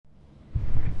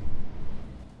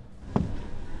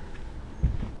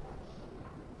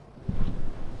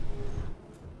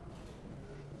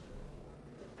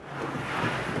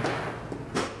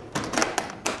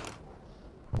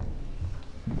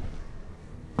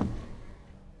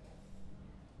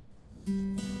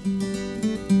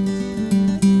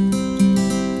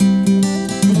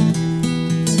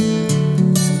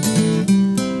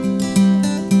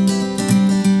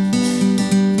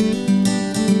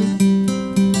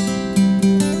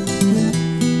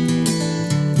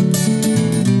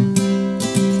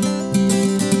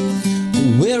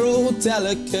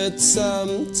delicate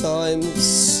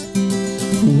sometimes.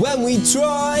 When we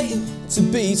try to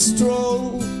be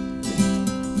strong,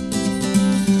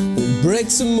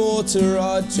 bricks and mortar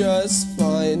are just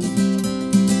fine.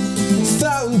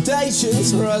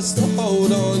 Foundations for us to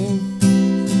hold on.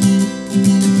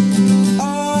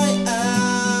 I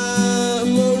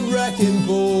am a wrecking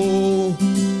ball.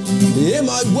 In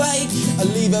my wake, I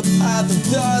leave a path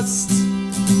of dust.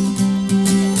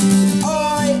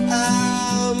 I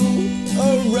am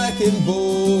a wrecking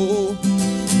ball,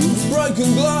 with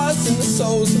broken glass in the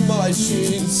soles of my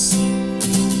shoes.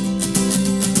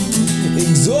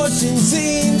 Exhaustion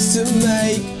seems to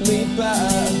make me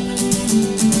better,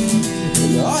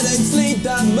 and I don't sleep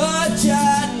that much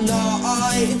at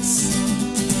night.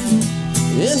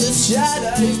 In the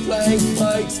shadows playing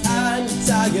cloaks and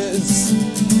daggers,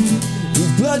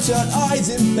 these bloodshot eyes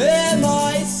impair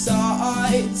my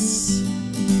sight.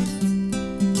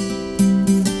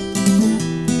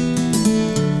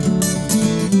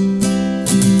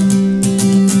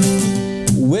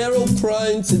 We're all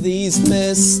prone to these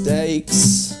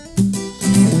mistakes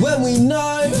when we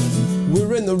know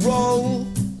we're in the wrong.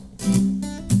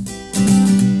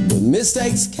 But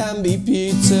mistakes can be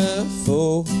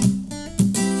beautiful,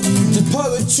 to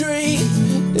poetry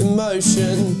in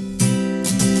motion.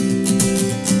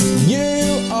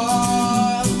 You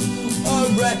are a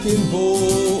wrecking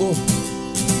ball,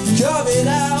 carving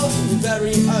out your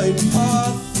very own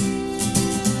path.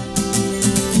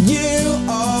 You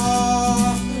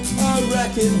are a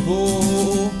wrecking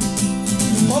ball,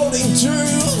 holding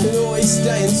true and always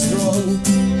staying strong.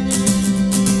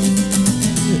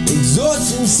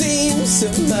 Exhaustion seems to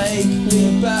make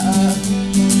me better,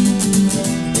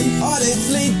 and I don't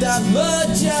sleep that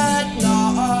much at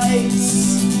night.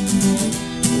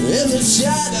 In the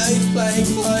shadows playing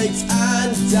cloaks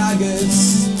and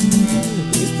daggers,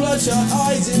 these bloodshot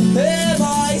eyes impair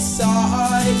my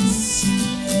sight.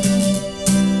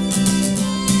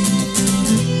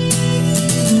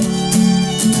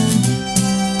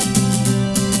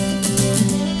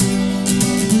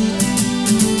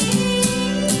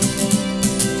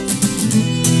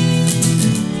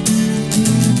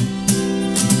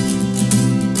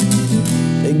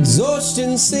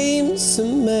 Exhaustion seems to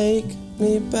make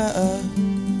me better,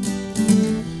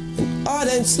 and I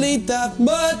don't sleep that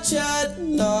much at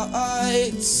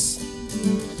night.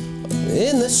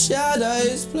 In the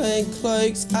shadows playing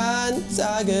cloaks and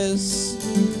daggers,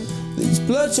 these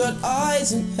bloodshot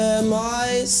eyes impair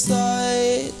my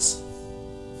sight.